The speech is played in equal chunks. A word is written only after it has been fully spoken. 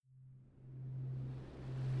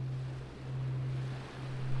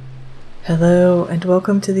Hello and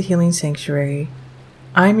welcome to the Healing Sanctuary.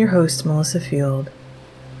 I'm your host, Melissa Field,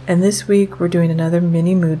 and this week we're doing another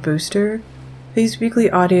mini mood booster. These weekly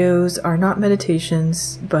audios are not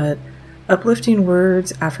meditations, but uplifting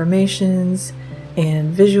words, affirmations,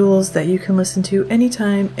 and visuals that you can listen to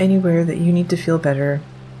anytime, anywhere that you need to feel better.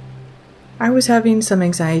 I was having some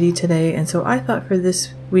anxiety today, and so I thought for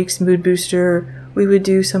this week's mood booster, we would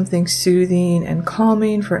do something soothing and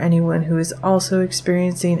calming for anyone who is also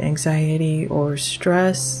experiencing anxiety or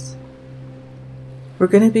stress. We're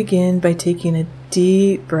going to begin by taking a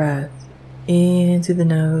deep breath in through the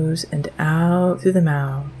nose and out through the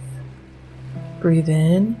mouth. Breathe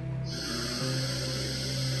in.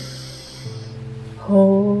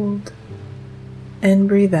 Hold. And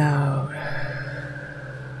breathe out.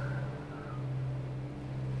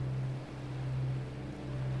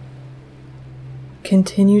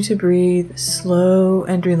 Continue to breathe slow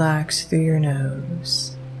and relaxed through your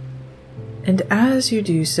nose. And as you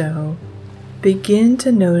do so, begin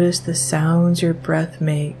to notice the sounds your breath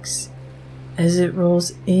makes as it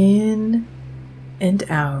rolls in and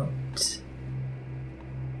out.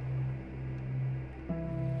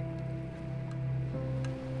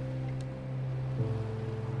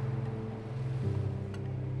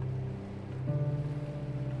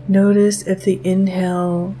 Notice if the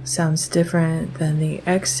inhale sounds different than the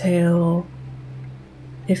exhale,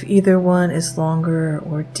 if either one is longer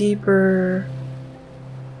or deeper.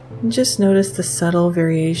 And just notice the subtle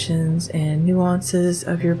variations and nuances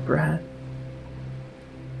of your breath.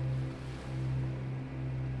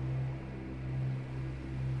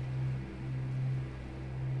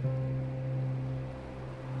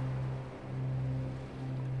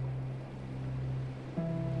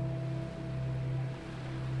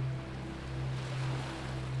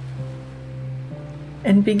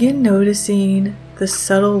 And begin noticing the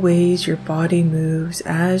subtle ways your body moves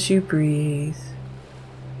as you breathe.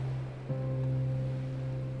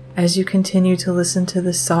 As you continue to listen to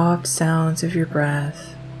the soft sounds of your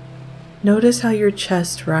breath, notice how your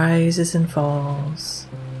chest rises and falls.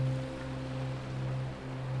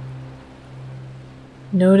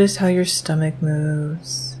 Notice how your stomach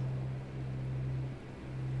moves.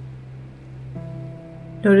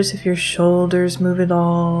 Notice if your shoulders move at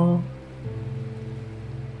all.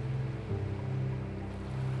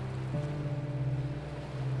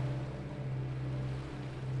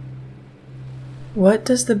 What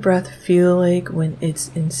does the breath feel like when it's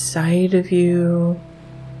inside of you?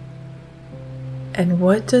 And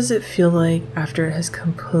what does it feel like after it has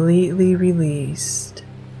completely released?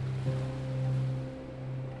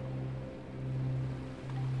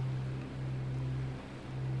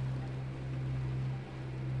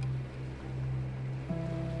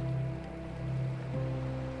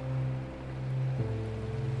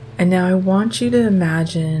 And now I want you to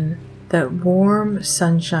imagine that warm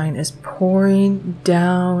sunshine is pouring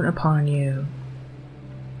down upon you.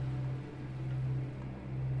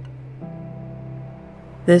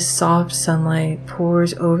 This soft sunlight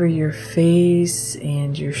pours over your face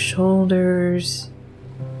and your shoulders,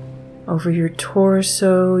 over your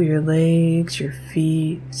torso, your legs, your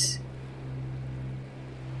feet,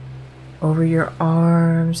 over your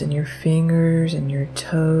arms and your fingers and your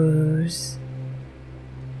toes.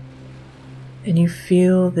 And you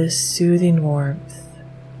feel this soothing warmth.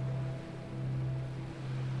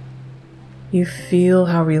 You feel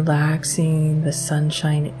how relaxing the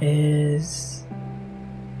sunshine is.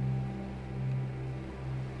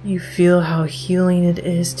 You feel how healing it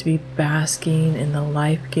is to be basking in the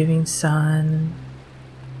life-giving sun.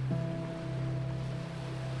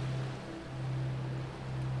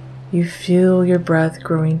 You feel your breath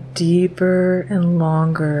growing deeper and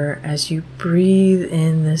longer as you breathe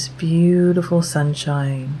in this beautiful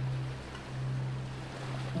sunshine.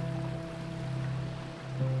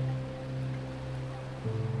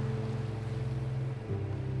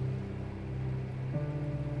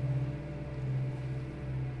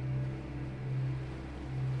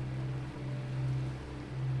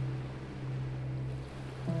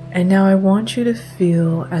 And now I want you to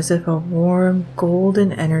feel as if a warm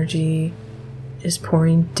golden energy is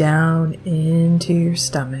pouring down into your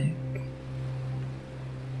stomach.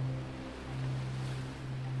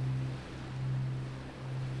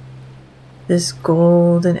 This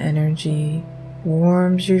golden energy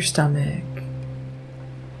warms your stomach.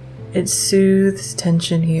 It soothes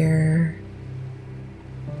tension here.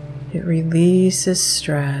 It releases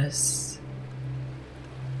stress.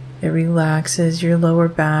 It relaxes your lower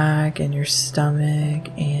back and your stomach,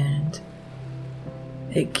 and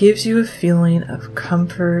it gives you a feeling of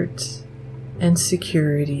comfort and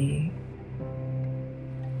security.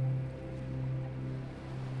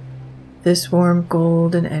 This warm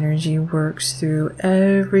golden energy works through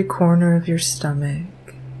every corner of your stomach,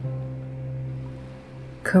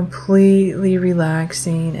 completely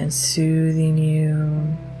relaxing and soothing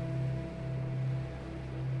you.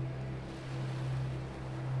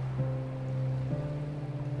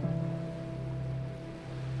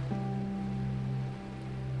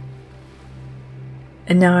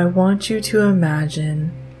 And now I want you to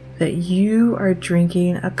imagine that you are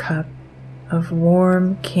drinking a cup of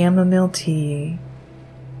warm chamomile tea.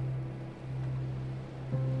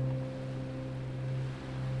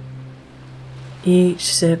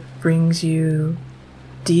 Each sip brings you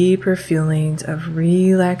deeper feelings of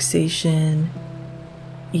relaxation,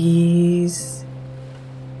 ease,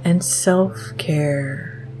 and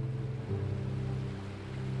self-care.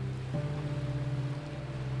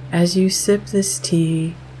 As you sip this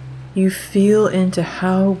tea, you feel into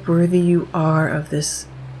how worthy you are of this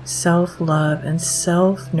self-love and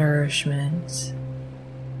self-nourishment.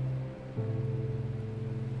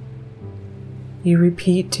 You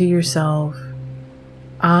repeat to yourself,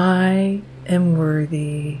 I am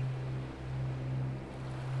worthy.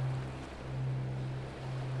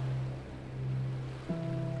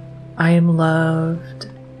 I am loved.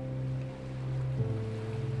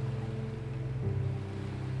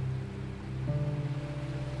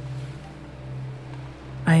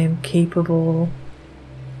 I am capable.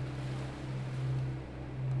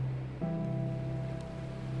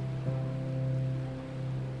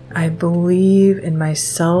 I believe in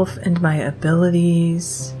myself and my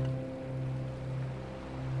abilities.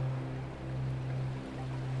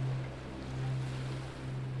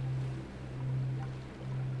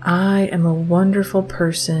 I am a wonderful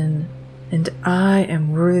person, and I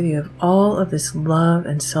am worthy of all of this love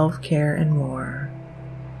and self-care and more.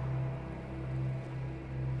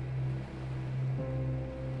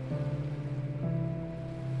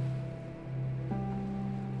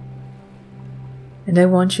 And I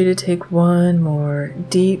want you to take one more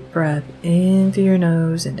deep breath in through your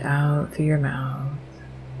nose and out through your mouth.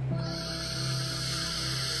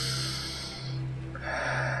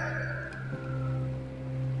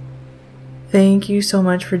 Thank you so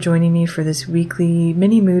much for joining me for this weekly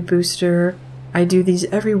mini mood booster. I do these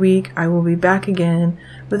every week. I will be back again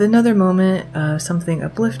with another moment of something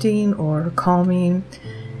uplifting or calming.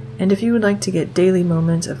 And if you would like to get daily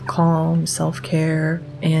moments of calm, self-care,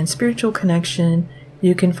 and spiritual connection,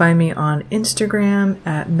 you can find me on Instagram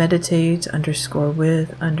at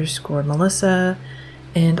meditate_with_Melissa,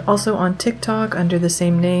 and also on TikTok under the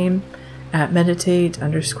same name at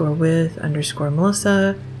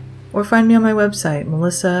meditate_with_Melissa, or find me on my website,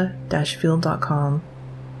 melissa-field.com.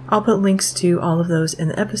 I'll put links to all of those in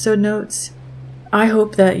the episode notes. I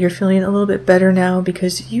hope that you're feeling a little bit better now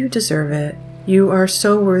because you deserve it. You are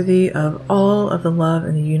so worthy of all of the love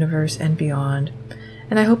in the universe and beyond.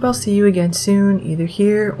 And I hope I'll see you again soon, either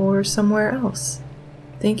here or somewhere else.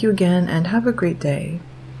 Thank you again and have a great day.